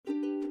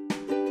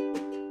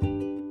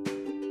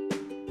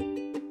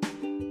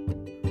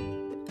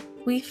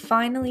We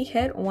finally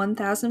hit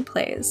 1,000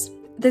 plays.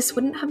 This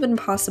wouldn't have been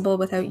possible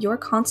without your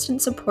constant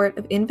support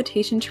of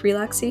Invitation to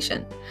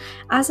Relaxation.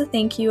 As a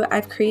thank you,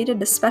 I've created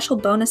a special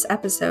bonus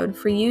episode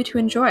for you to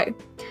enjoy.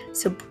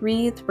 So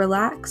breathe,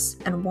 relax,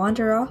 and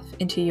wander off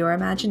into your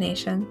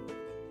imagination.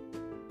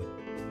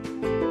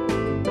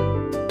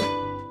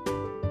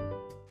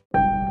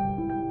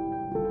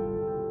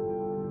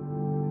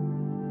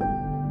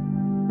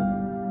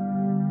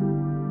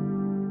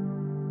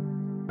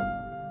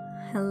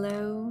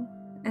 Hello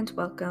and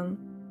welcome.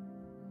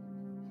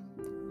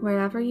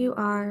 Wherever you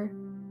are,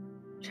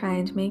 try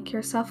and make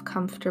yourself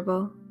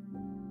comfortable.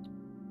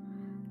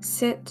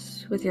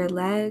 Sit with your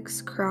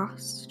legs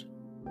crossed,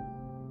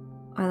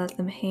 or let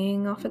them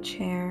hang off a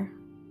chair,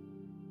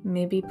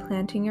 maybe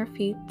planting your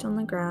feet on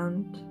the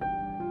ground.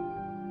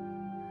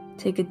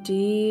 Take a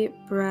deep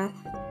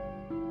breath,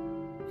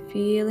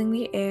 feeling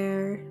the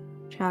air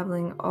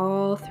traveling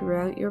all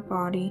throughout your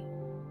body.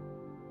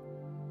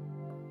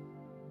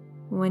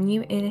 When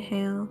you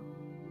inhale,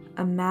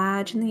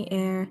 imagine the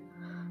air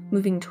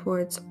moving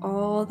towards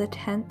all the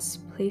tense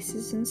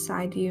places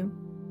inside you.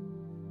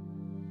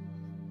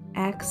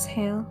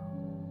 Exhale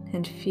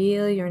and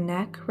feel your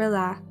neck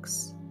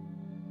relax.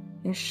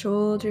 Your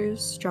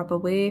shoulders drop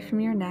away from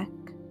your neck,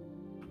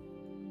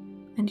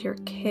 and your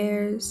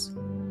cares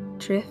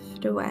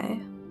drift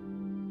away.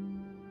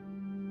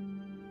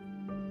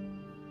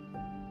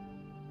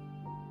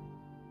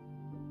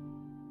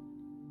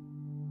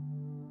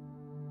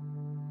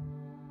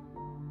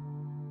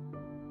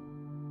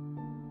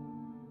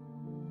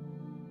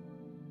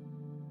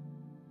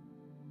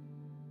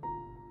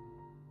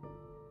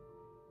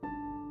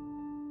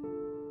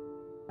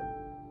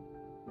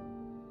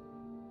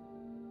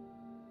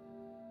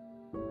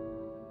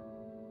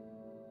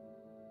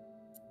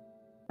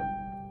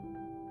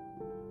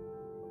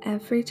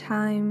 Every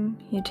time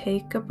you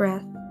take a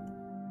breath,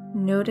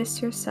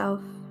 notice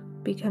yourself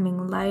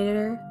becoming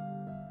lighter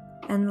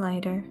and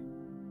lighter.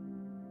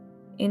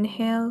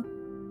 Inhale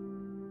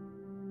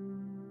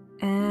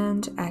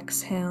and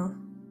exhale.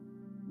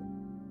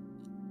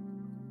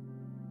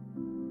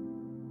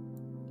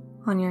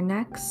 On your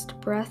next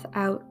breath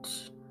out,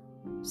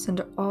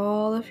 send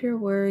all of your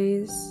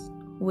worries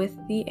with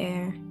the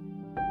air.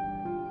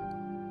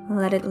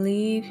 Let it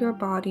leave your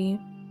body,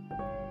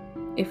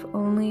 if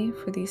only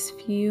for these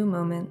few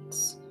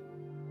moments.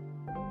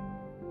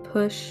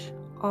 Push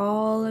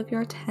all of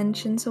your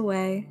tensions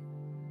away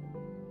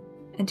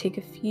and take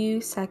a few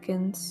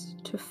seconds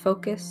to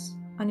focus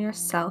on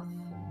yourself.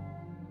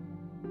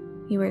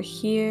 You are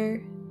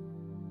here,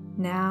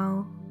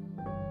 now,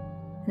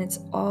 and it's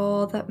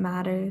all that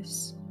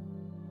matters.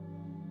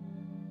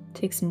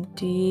 Take some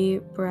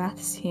deep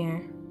breaths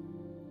here,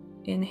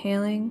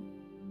 inhaling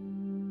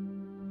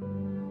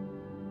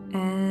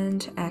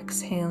and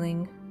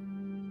exhaling.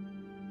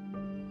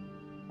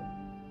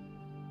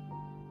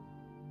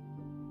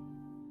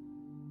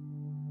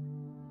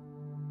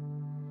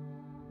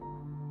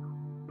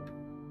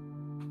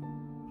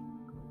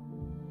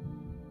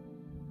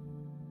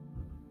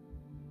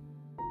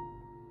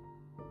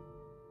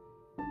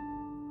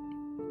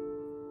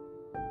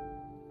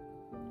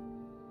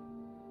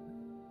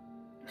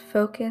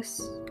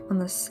 Focus on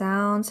the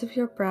sounds of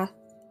your breath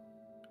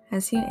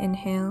as you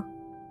inhale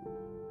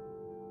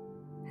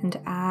and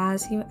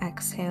as you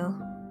exhale.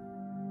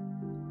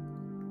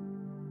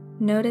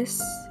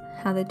 Notice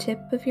how the tip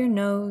of your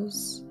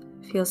nose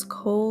feels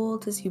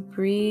cold as you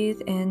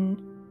breathe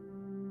in,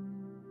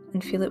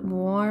 and feel it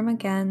warm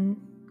again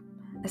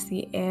as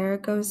the air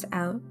goes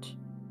out.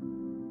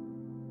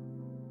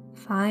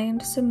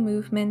 Find some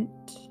movement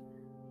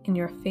in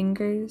your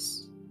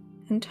fingers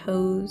and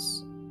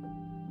toes,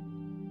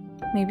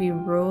 maybe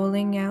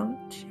rolling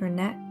out your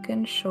neck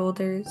and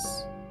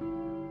shoulders.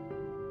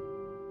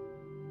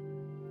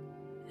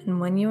 And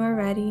when you are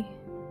ready,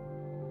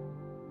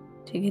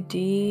 take a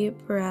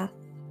deep breath,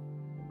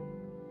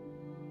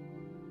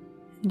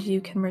 and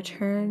you can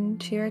return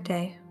to your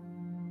day.